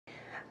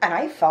And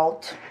I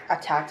felt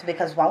attacked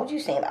because why would you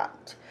say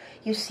that?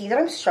 You see that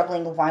I'm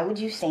struggling, why would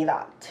you say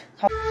that?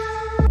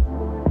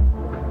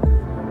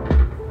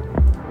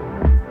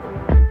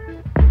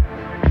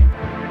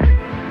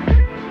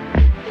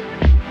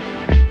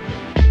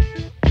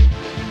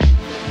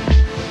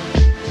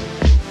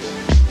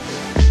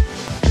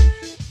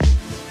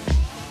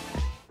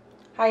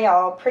 Hi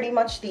y'all, pretty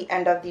much the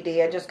end of the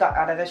day. I just got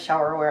out of the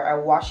shower where I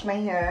washed my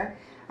hair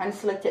and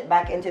slicked it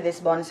back into this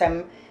bun. So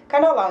I'm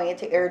kind of allowing it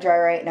to air dry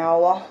right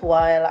now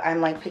while I'm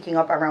like picking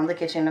up around the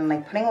kitchen and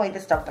like putting away the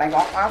stuff that I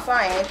got last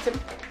night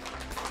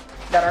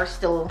that are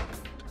still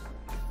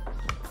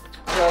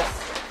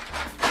just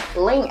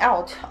laying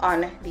out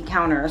on the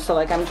counter. So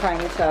like I'm trying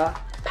to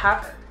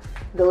pack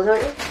those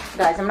away.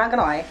 Guys, I'm not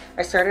gonna lie,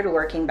 I started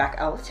working back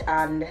out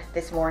and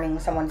this morning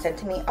someone said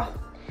to me, oh,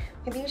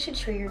 maybe you should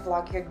show your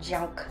vlog your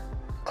junk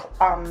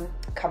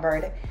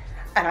cupboard.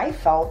 And I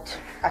felt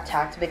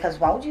attacked because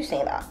why would you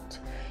say that?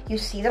 You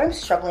see that I'm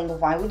struggling,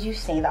 why would you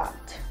say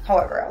that?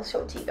 However, I'll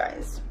show it to you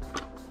guys.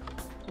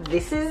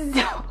 This is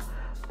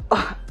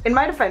in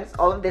my defense,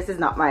 all of this is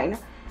not mine,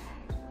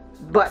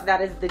 but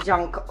that is the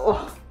junk.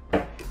 Oh,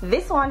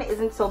 this one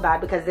isn't so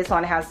bad because this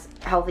one has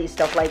healthy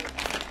stuff like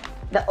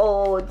the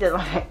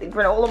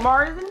granola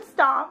bars and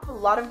stuff. A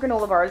lot of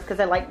granola bars because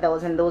I like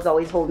those and those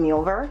always hold me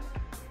over.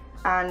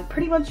 And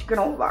pretty much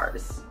granola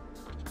bars.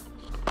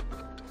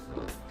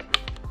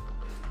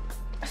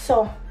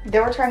 So they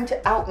were trying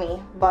to out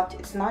me, but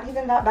it's not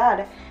even that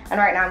bad. And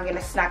right now I'm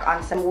gonna snack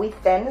on some wheat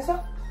thins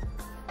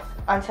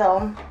until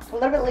a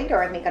little bit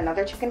later I make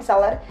another chicken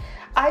salad.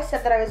 I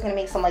said that I was gonna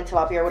make some like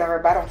tilapia or whatever,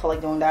 but I don't feel like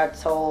doing that,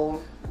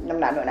 so I'm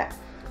not doing that.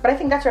 But I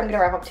think that's where I'm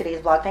gonna wrap up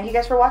today's vlog. Thank you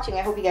guys for watching.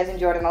 I hope you guys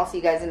enjoyed, and I'll see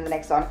you guys in the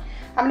next one.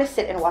 I'm gonna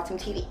sit and watch some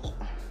TV.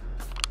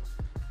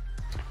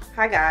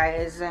 Hi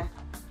guys.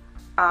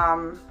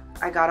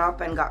 I got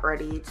up and got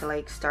ready to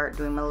like start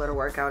doing my little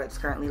workout. It's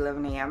currently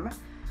 11 a.m.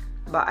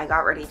 but I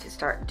got ready to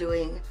start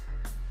doing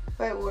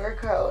my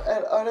workout,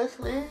 and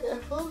honestly I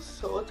feel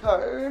so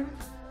tired.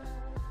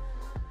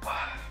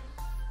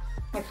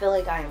 I feel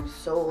like I am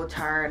so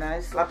tired, and I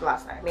slept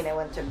last night. I mean, I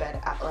went to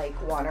bed at like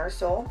 1 or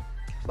so,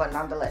 but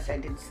nonetheless I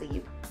did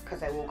sleep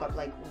because I woke up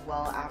like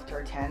well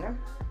after 10.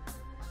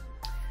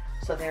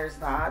 So there's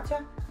that.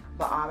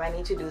 But I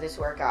need to do this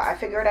workout. I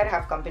figured I'd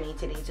have company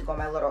today to go on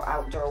my little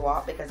outdoor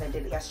walk because I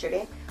did it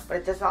yesterday, but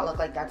it does not look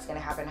like that's gonna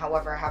happen.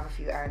 However, I have a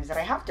few errands that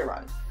I have to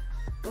run,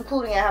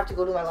 including I have to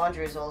go do my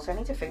laundry as well, so I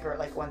need to figure out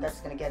like when that's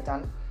gonna get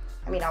done.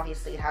 I mean,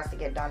 obviously it has to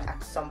get done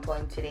at some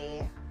point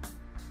today,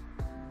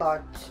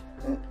 but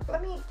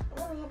let me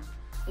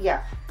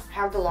yeah,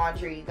 have the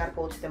laundry. You gotta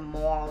go to the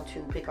mall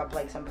to pick up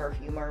like some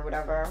perfume or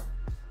whatever.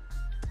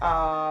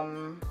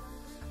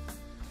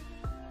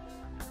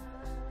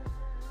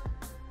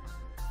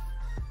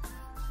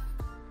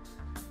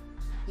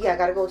 Yeah, I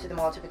gotta go to the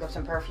mall to pick up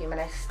some perfume, and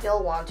I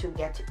still want to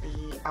get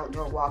the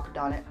outdoor walk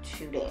done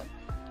today.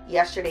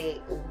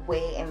 Yesterday,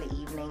 way in the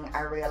evening,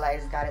 I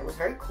realized that it was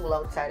very cool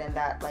outside and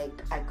that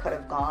like I could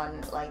have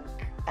gone like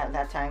at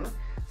that time to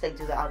like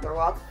do the outdoor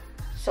walk.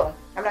 So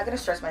I'm not gonna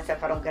stress myself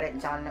if I don't get it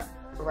done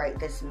right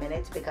this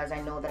minute, because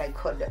I know that I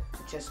could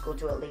just go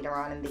do it later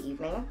on in the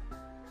evening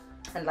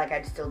and like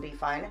I'd still be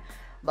fine.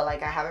 But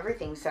like I have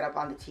everything set up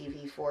on the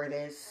TV for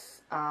this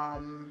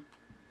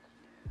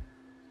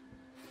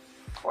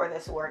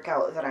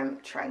workout that I'm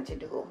trying to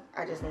do.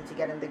 I just need to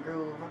get in the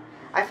groove.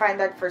 I find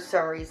that for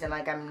some reason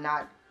like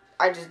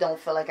I just don't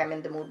feel like I'm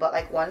in the mood, but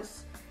like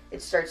once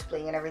it starts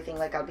playing and everything,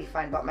 like I'll be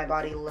fine. But my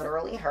body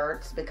literally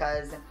hurts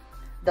because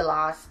the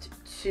last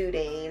 2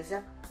 days,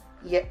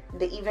 the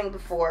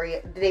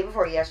day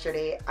before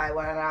yesterday, I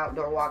went on an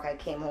outdoor walk, I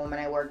came home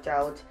and I worked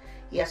out.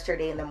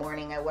 Yesterday in the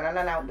morning I went on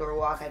an outdoor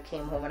walk, I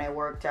came home and I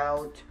worked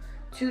out.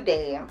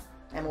 Today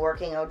I'm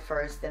working out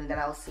first, and then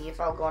I'll see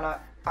if I'll go on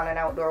an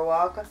outdoor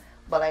walk.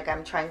 But like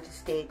I'm trying to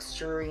stay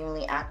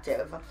extremely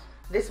active.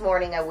 This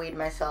morning I weighed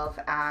myself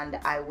and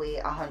I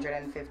weigh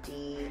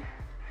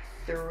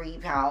 153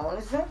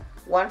 pounds,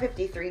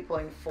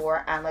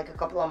 153.4, and like a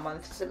couple of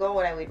months ago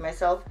when I weighed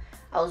myself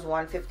I was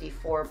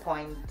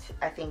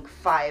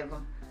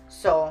 154.5.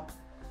 So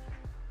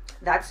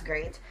that's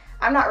great.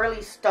 I'm not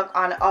really stuck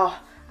on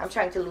I'm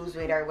trying to lose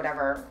weight or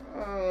whatever.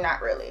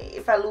 Not really.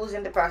 If I lose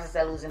in the process,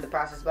 I lose in the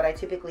process, but I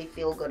typically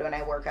feel good when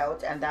I work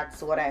out, and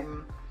that's what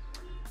I'm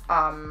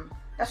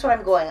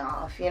going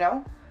off, you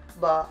know.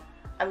 But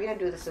I'm gonna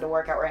do this to the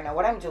workout right now.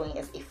 What I'm doing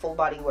is a full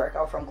body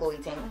workout from Chloe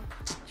Ting.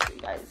 I'll show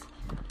you guys.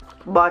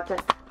 But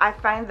I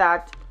find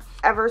that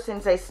ever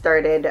since I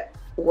started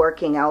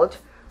working out,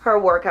 her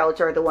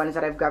workouts are the ones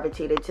that I've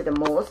gravitated to the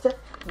most,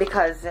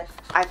 because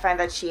I find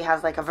that she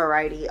has like a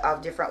variety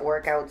of different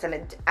workouts,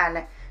 and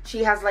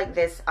she has like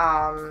this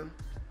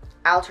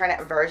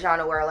alternate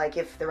version where like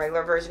if the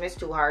regular version is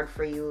too hard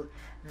for you,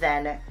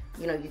 then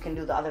you know you can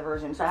do the other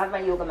version. So I have my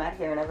yoga mat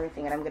here and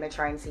everything, and I'm gonna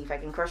try and see if I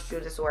can crush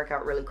through this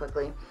workout really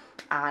quickly,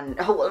 and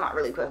well, not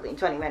really quickly, in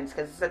 20 minutes,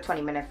 because it's a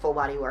 20-minute full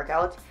body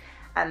workout,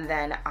 and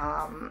then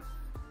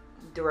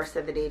the rest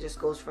of the day just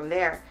goes from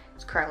there.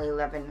 It's currently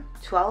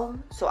 11:12,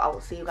 so I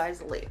will see you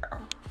guys later.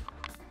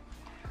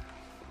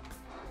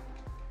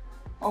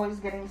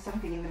 Always getting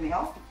something in the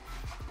mail.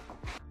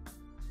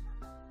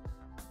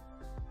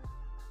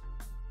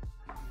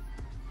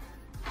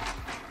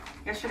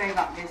 Yesterday I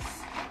got this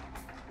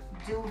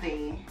duvet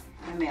in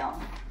the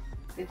mail.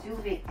 The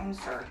duvet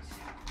insert.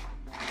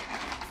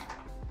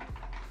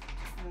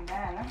 And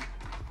then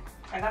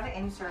I got the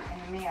insert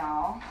in the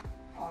mail.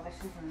 Oh, this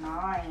is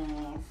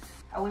nice.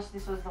 I wish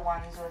this was the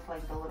ones with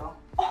like the little,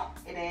 oh,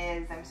 it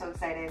is. I'm so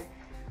excited.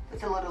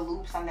 With the little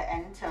loops on the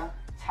end to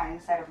tie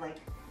inside of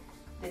like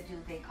the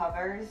duvet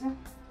covers. Can't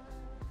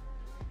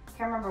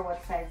remember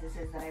what size this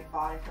is that I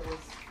bought. If it was,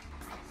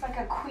 it's like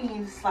a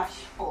queen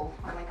slash full,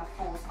 or like a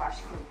full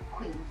slash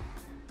queen.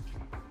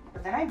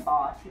 But then I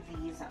bought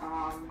these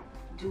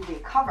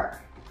duvet cover.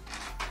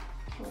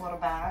 Cute little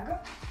bag.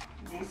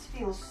 This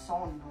feels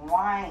so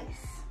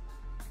nice.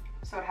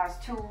 So it has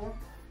two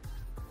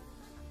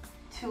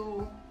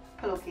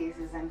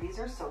pillowcases, and these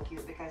are so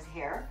cute because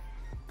here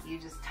you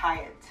just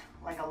tie it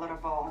like a little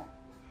bow.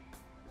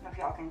 I don't know if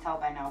y'all can tell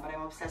by now, but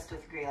I'm obsessed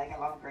with gray. Like, I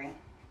love gray.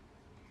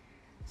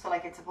 So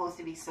like, it's supposed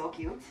to be so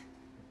cute.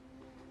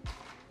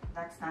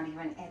 That's not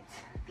even it.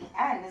 The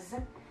ends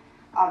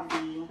of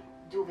the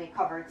duvet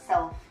cover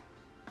itself,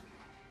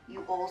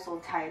 you also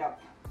tie it up.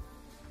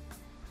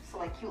 So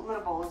like cute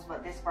little bows,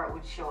 but this part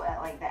would show at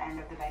like the end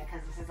of the bed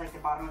because this is like the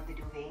bottom of the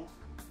duvet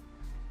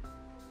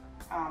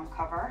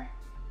cover.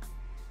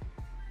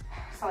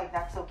 So like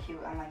that's so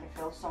cute, and like it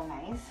feels so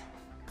nice.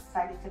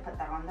 Decided to put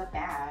that on the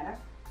bed.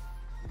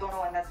 Don't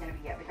know when that's gonna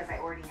be yet because I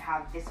already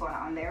have this one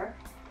on there,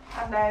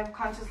 and I've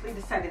consciously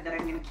decided that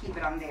I'm gonna keep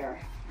it on there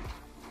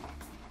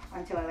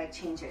until I like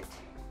change it.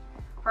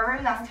 For a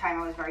very long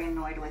time I was very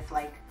annoyed with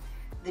like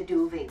the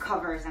duvet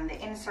covers and the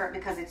insert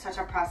because it's such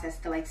a process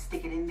to like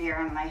stick it in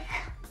there and like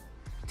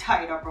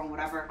tie it up or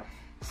whatever.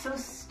 So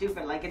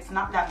stupid. Like, it's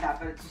not that bad,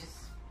 but it's just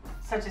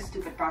such a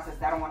stupid process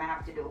that I don't want to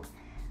have to do.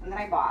 And then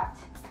I bought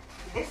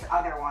this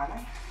other one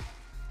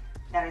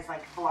that is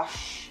like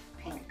blush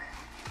pink.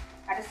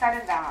 I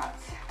decided that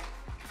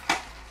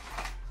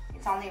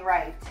it's only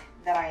right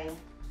that I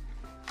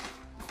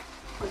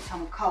put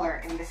some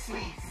color in this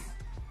space.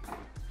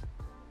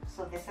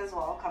 So this as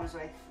well comes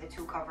with the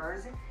two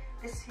covers.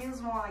 This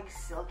feels more like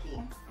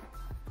silky.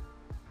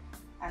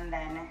 And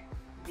then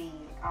the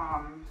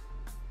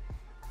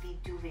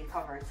duvet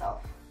cover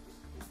itself.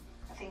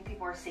 I think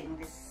people are saying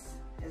this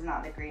is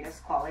not the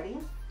greatest quality.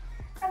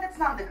 And it's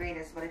not the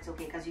greatest, but it's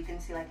okay because you can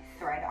see like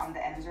thread on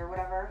the ends or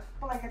whatever.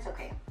 But like, it's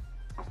okay.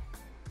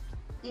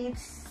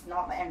 It's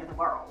not the end of the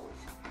world.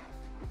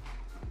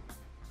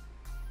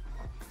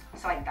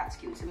 So like, that's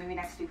cute. So maybe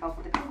next week I'll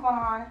put the pink one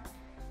on.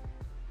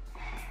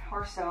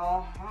 Or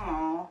so, I don't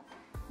know.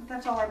 But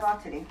that's all I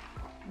bought today.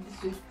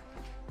 This week.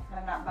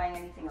 I'm not buying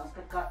anything else,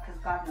 because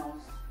God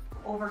knows.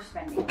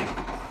 Overspending.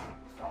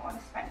 Don't want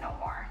to spend no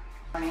more.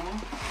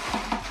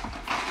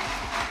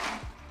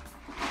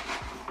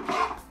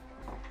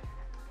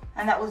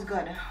 And that was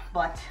good,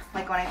 but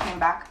like when I came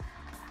back,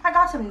 I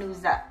got some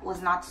news that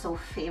was not so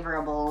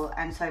favorable,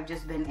 and so I've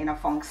just been in a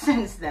funk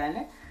since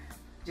then.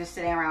 Just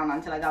sitting around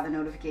until I got the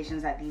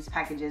notifications that these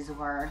packages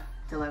were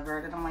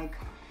delivered, and I'm like,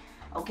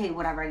 okay,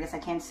 whatever. I guess I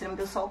can't sit and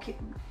be sulky.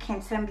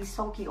 Can't sit and be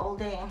sulky all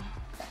day.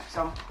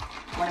 So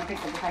when I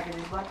picked up the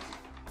packages, but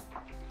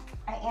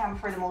I am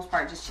for the most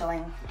part just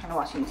chilling and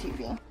watching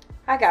TV.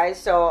 Hi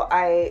guys, so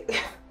I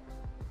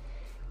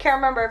can't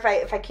remember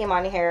if I came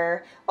on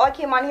here. Oh, I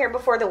came on here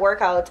before the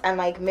workout, and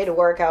like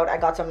mid-workout I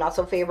got some not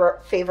so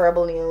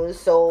favorable news.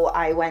 So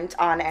I went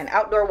on an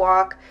outdoor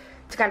walk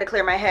to kind of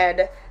clear my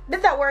head.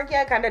 Did that work?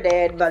 Yeah, kind of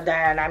did, but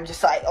then I'm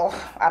just like, oh,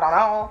 I don't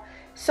know.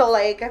 So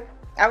like,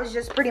 I was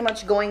just pretty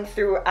much going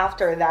through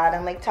after that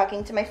and like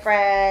talking to my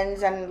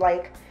friends and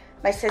like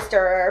my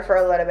sister for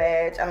a little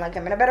bit, and like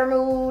I'm in a better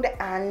mood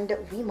and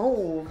we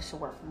move. So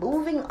we're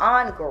moving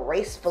on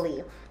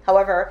gracefully.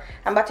 However,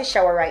 I'm about to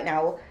shower right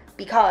now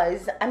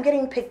because I'm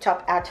getting picked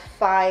up at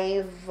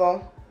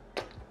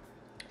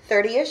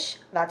 5:30ish.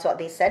 That's what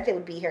they said. They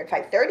would be here at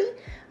 5:30. I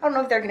don't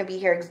know if they're going to be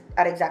here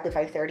at exactly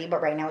 5:30,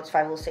 but right now it's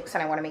 5:06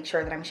 and I want to make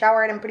sure that I'm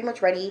showered and pretty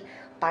much ready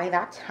by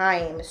that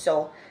time.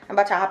 So I'm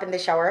about to hop in the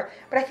shower,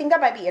 but I think that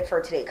might be it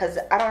for today because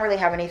I don't really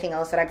have anything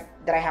else that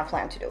I have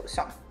planned to do.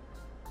 So